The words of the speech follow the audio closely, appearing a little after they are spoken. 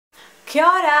Kia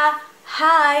ora!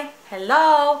 Hi!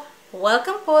 Hello!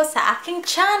 Welcome po sa aking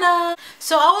channel!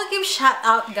 So, I will give shout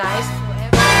out guys to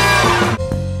everyone.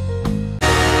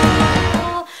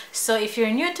 So, if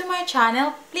you're new to my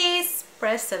channel, please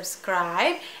press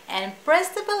subscribe and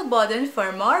press the bell button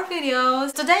for more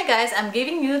videos. Today guys, I'm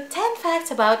giving you 10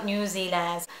 facts about New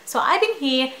Zealand. So, I've been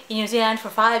here in New Zealand for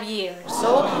 5 years.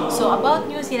 So about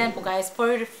New Zealand po guys,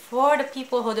 for the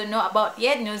people who don't know about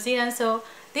yet New Zealand, so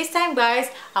this time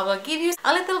guys, I will give you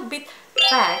a little bit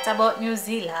facts about New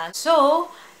Zealand.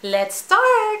 So, let's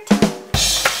start!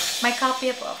 May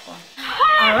copy po ako.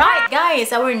 Alright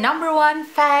guys, our number one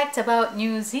fact about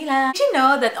New Zealand. Did you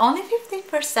know that only 15%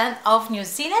 of New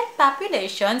Zealand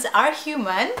populations are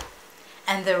human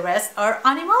and the rest are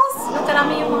animals? So,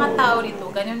 karami yung mga tao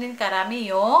dito, ganun din karami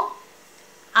yung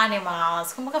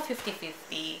animals. Kumbaga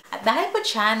 50-50. At dahil po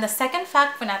dyan, the second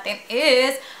fact po natin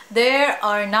is there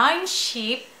are 9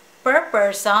 sheep per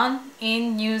person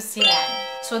in New Zealand.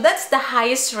 So that's the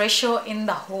highest ratio in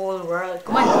the whole world.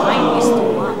 Come on,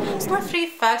 9:1. So for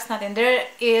 3 facts natin, there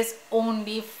is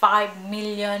only 5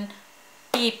 million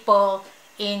people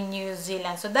in New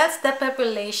Zealand. So that's the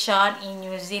population in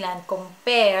New Zealand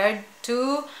compared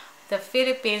to the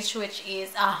Philippines, which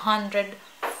is 104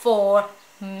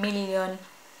 million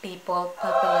people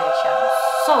population.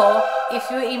 So if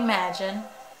you imagine,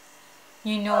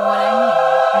 you know what I mean.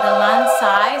 The land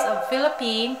size of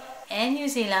Philippines and New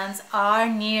Zealand are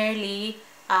nearly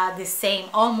the same,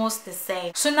 almost the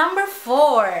same. So number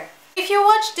 4. If you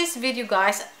watch this video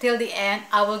guys till the end,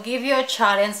 I will give you a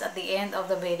challenge at the end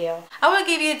of the video. I will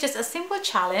give you just a simple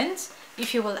challenge.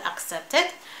 If you will accept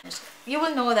it, you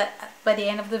will know that by the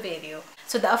end of the video.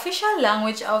 So the official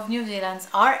language of New Zealand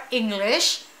are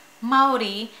English,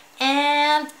 Maori,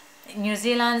 and New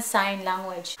Zealand Sign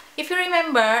Language. If you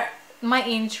remember my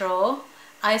intro,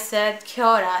 I said Kia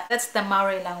ora. That's the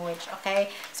Maori language,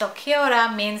 okay? So Kia ora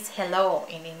means hello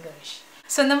in English.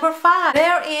 So number 5,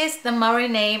 there is the Maori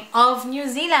name of New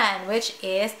Zealand, which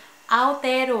is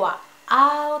Aotearoa.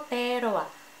 Aotearoa.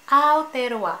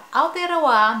 Aotearoa.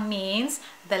 Aotearoa means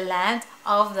the land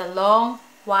of the long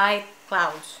white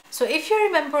clouds. So if you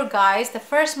remember guys, the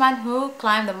first man who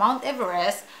climbed the Mount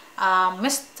Everest,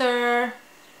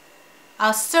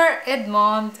 Sir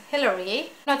Edmund Hillary.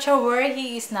 Not sure where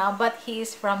he is now, but he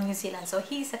is from New Zealand, so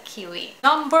he's a Kiwi.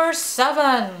 Number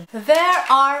 7. There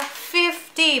are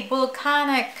 50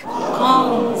 volcanic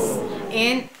cones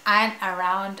in and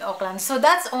around Auckland. So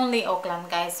that's only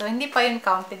Auckland guys. So hindi pa yun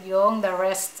counted yung the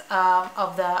rest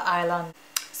of the island.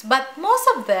 But most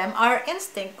of them are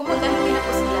extinct. Kumbaga hindi na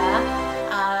po sila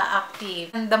active.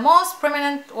 And the most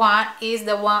prominent one is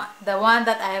the one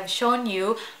that I have shown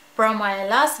you from my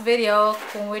last video,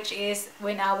 which is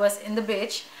when I was in the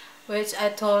beach, which I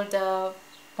told the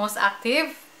most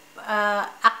active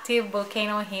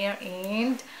volcano here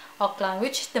in Auckland,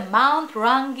 which is the Mount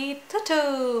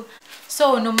Rangitutu.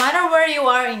 So no matter where you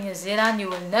are in New Zealand, you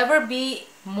will never be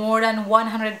more than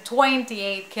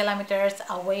 128 kilometers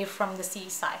away from the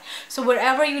seaside. So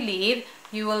wherever you live,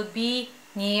 you will be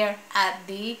near at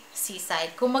the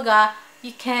seaside. Kumaga,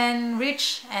 you can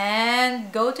reach and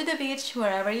go to the beach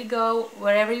wherever you go,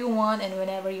 wherever you want and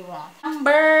whenever you want.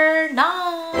 Number 9.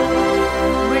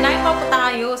 Number 9 pa po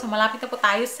tayo. So malapit na po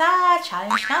tayo sa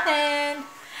challenge natin.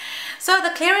 So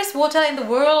the clearest water in the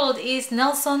world is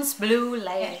Nelson's Blue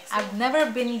Lake. I've never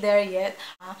been there yet.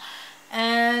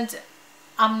 And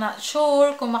I'm not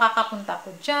sure kung makakapunta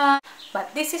ko dyan.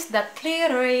 But this is the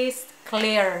clearest.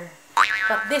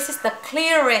 But this is the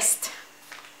clearest.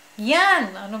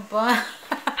 Yan! Ano ba?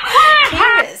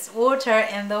 Clearest water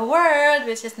in the world,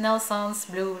 which is Nelson's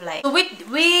Blue Lake. So with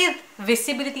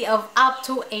visibility of up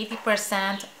to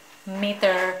 80%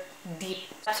 meter deep.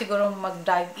 Siguro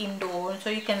mag-dive in doon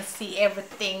so you can see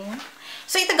everything.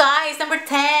 So ito guys, number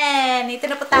 10. Ito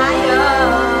na po tayo.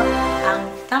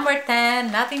 Ang number 10,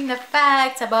 nothing the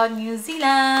facts about New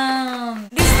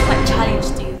Zealand. This is my challenge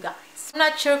to you guys. I'm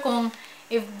not sure kung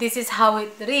if this is how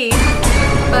it reads,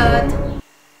 but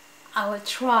I will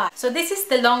try. So this is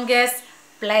the longest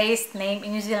place name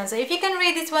in New Zealand. So if you can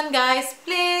read this one guys,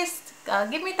 please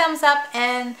give me thumbs up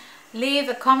and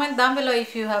leave a comment down below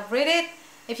if you have read it,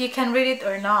 if you can read it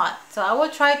or not. So I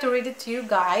will try to read it to you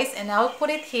guys and I'll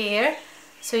put it here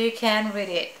so you can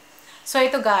read it. So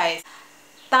ito guys,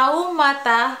 Tau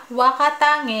mata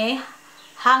wakatange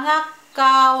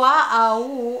hangakawaau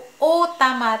o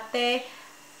tamate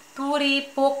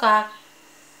turi poka.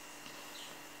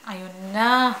 Ayun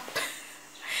na.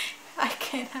 I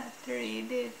cannot read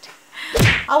it.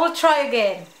 I will try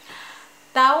again.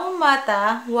 Tau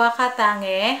mata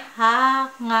wakatange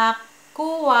hangakuwaau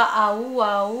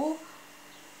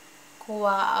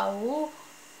Wow.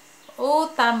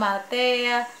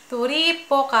 Utamatea.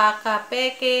 Turipo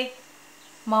kakapeke.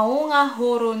 Maunga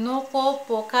hurunuko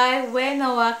pokay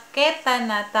wenowa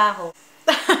ketanataho.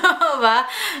 Ba?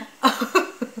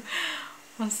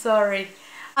 I'm sorry.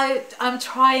 I'm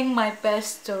trying my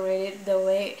best to read it the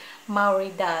way Maori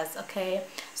does, okay?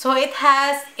 So it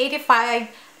has 85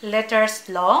 letters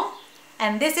long,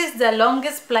 and this is the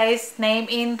longest place name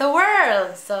in the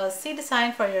world. So see the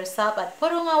sign for yourself at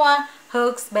Purungawa,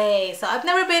 Hawke's Bay. So I've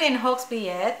never been in Hawke's Bay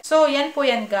yet. So yan po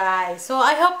yan, guys. So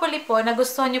I hopefully po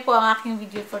nagustuhan niyo po ang aking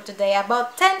video for today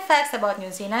about 10 facts about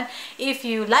New Zealand. If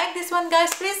you like this one,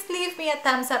 guys, please leave me a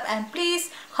thumbs up and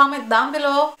please comment down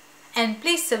below. And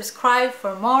please subscribe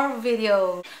for more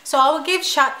videos. So I will give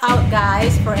shout out,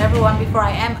 guys, for everyone before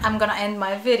I'm gonna end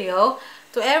my video.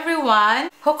 To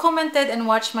everyone who commented and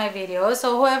watched my video.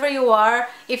 So whoever you are,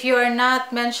 if you are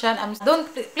not mentioned,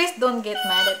 please don't get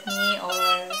mad at me or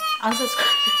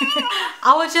unsubscribe.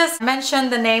 I will just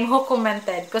mention the name who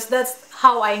commented because that's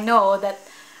how I know that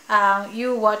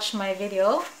you watch my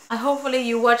video. Hopefully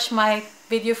you watch my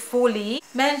video fully.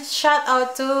 Shout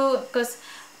out to because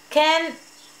Ken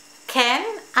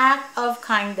Act of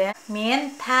Kindness,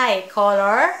 Min Thai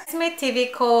Color, Smith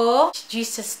TV Ko,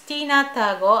 Justina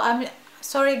Tago. I'm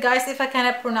sorry, guys, if I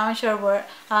cannot pronounce your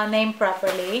name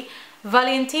properly.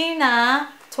 Valentina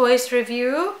Toys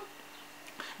Review,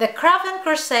 The Craft and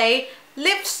Crusade,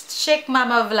 Lipstick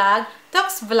Mama Vlog,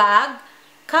 Tox Vlog,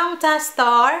 Kamta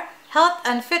Star, Health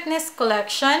and Fitness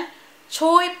Collection,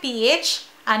 Choi PH,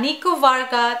 Aniko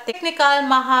Varga, Technical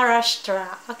Maharashtra.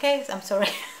 Okay, I'm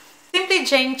sorry. Simply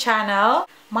Jane Channel,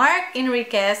 Mark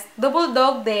Enriquez, Double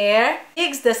Dog There,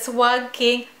 Higgs the Swag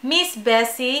King, Miss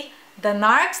Bessie, The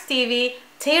Narcs TV,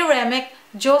 Tay Remick,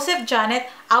 Joseph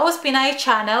Janet, Awas Pinay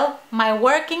Channel, My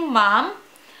Working Mom,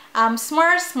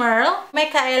 Smurl,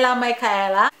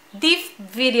 Michaela, Deef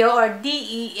Video or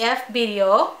DEF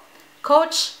Video,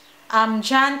 Coach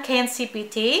John Ken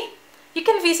CPT. You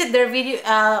can visit their video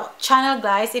channel,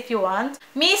 guys, if you want.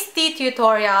 Miss T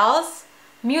Tutorials,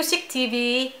 Music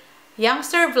TV,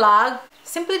 Youngster Vlog,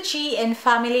 Simple G and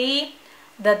Family,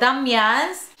 The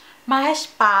Damians, Mahesh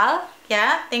Pal.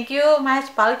 Yeah, thank you, Mahesh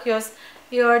Pal, because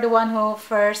you're the one who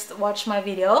first watched my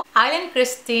video. Eileen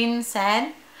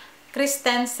Christensen,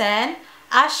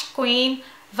 Ash Queen,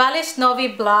 Valis Novi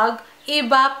Blog,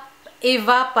 Eva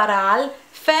Paral,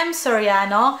 Fem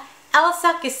Soriano,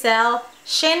 Elsa Kisel,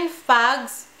 Shen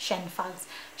Fags,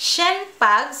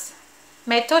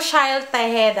 Meto Shail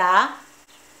Tejeda,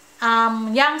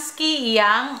 Yangski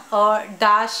Yang or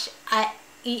Dash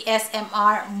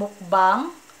ESMR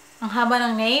Mukbang. Ang haba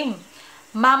ng name.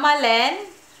 Mama Len,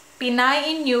 Pinay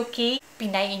in Yuki.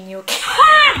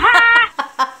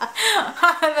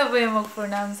 Ano ba yung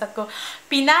mag-pronounce ako?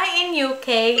 Pinay in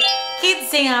UK,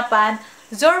 Kids Singapan,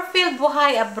 Zorfield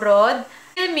Buhay Abroad,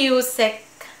 Chill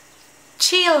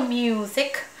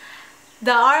Music,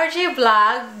 The RG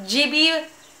Vlog,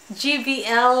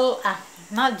 GBL,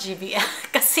 not GBL,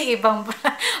 kasi ibang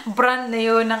brand na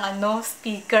yun ng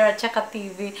speaker at saka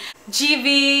TV. GV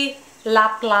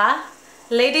Lapla,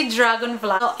 Lady Dragon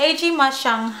Vlog, AG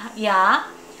Masyangya,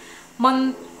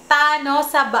 Montano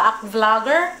Sabaak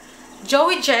Vlogger,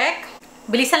 Joey Jack,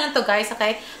 bilisan lang to, guys,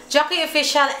 okay? Jockey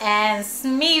Official and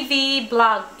Smivy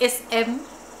Vlog,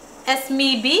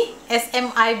 SMIBY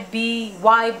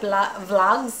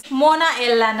Vlogs, Mona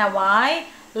Elanaway,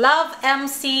 Love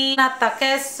MC,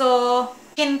 Natakeso,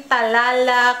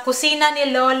 Kintalala, Kusina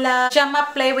ni Lola, Jama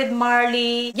Play with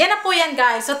Marley. Yan na po yan,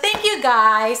 guys. So thank you,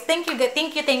 guys. Thank you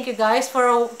guys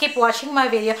for keep watching my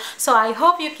video. So I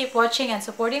hope you keep watching and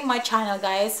supporting my channel,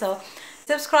 guys. So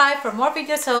subscribe for more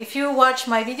videos. So if you watch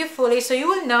my video fully, so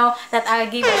you will know that I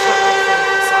give a shout out for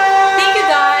you. So thank you,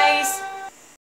 guys.